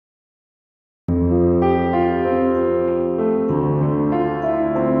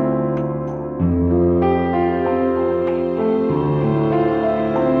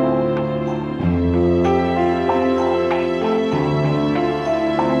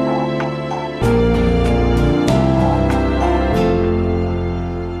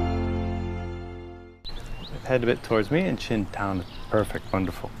head a bit towards me and chin down. Perfect,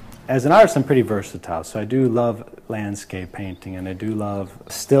 wonderful. As an artist, I'm pretty versatile, so I do love landscape painting and I do love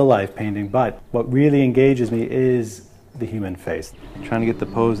still life painting, but what really engages me is the human face. Trying to get the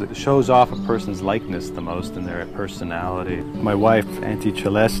pose that shows off a person's likeness the most and their personality. My wife, Auntie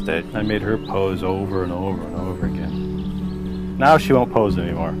Celeste, I made her pose over and over and over again. Now she won't pose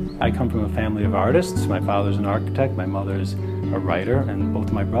anymore. I come from a family of artists. My father's an architect, my mother's a writer, and both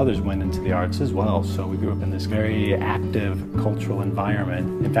of my brothers went into the arts as well, so we grew up in this very active cultural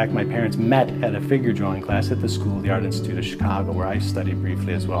environment. In fact, my parents met at a figure drawing class at the School of the Art Institute of Chicago, where I studied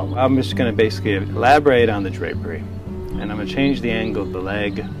briefly as well. I'm just going to basically elaborate on the drapery, and I'm going to change the angle of the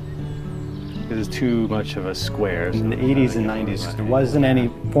leg, because it's too much of a square. In the 80s and 90s, there wasn't any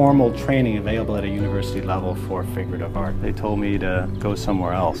formal training available at a university level for figurative art. They told me to go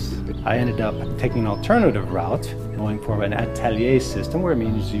somewhere else. I ended up taking an alternative route, going for an atelier system, where it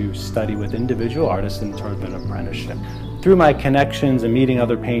means you study with individual artists in sort of an apprenticeship. Through my connections and meeting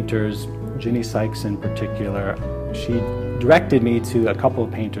other painters, Ginny Sykes in particular, she directed me to a couple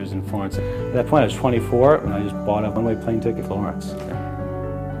of painters in Florence. At that point I was 24 and I just bought a one-way plane ticket to Florence.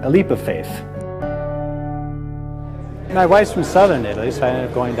 A leap of faith. My wife's from southern Italy, so I ended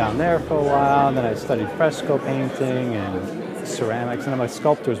up going down there for a while, and then I studied fresco painting and ceramics, and I'm a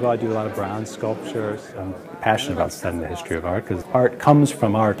sculptor as well. I do a lot of bronze sculptures. I'm passionate about studying the history of art, because art comes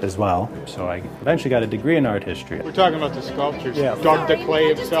from art as well. So I eventually got a degree in art history. We're talking about the sculptures. Yeah. Dug the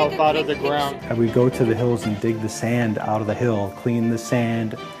clay himself out of the ground. I would go to the hills and dig the sand out of the hill, clean the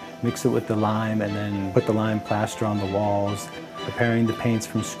sand, mix it with the lime, and then put the lime plaster on the walls, preparing the paints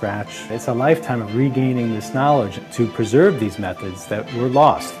from scratch. It's a lifetime of regaining this knowledge to preserve these methods that were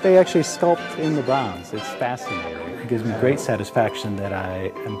lost. They actually sculpt in the bronze. It's fascinating. It gives me great satisfaction that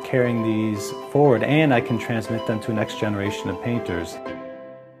I am carrying these forward and I can transmit them to a next generation of painters.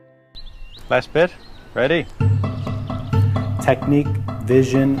 Last bit, ready? Technique,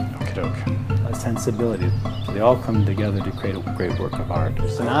 vision, Okey-doke. a sensibility. They all come together to create a great work of art.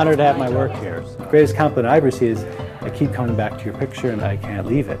 It's an honor to have my work here. The greatest compliment I've received is I keep coming back to your picture and I can't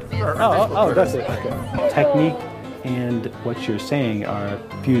leave it. Oh, that's it. Okay. Technique and what you're saying are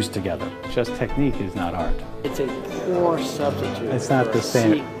fused together. Just technique is not art. It's a poor substitute. It's not the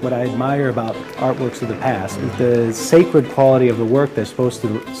same. What I admire about artworks of the past is the sacred quality of the work that's supposed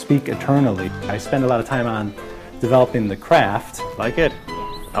to speak eternally. I spend a lot of time on developing the craft. Like it?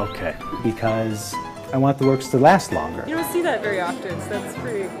 Okay. Because I want the works to last longer. You don't see that very often, so that's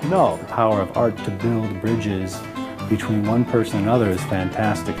pretty... No, the power of art to build bridges between one person and another is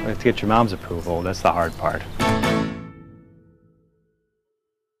fantastic. You have to get your mom's approval. That's the hard part.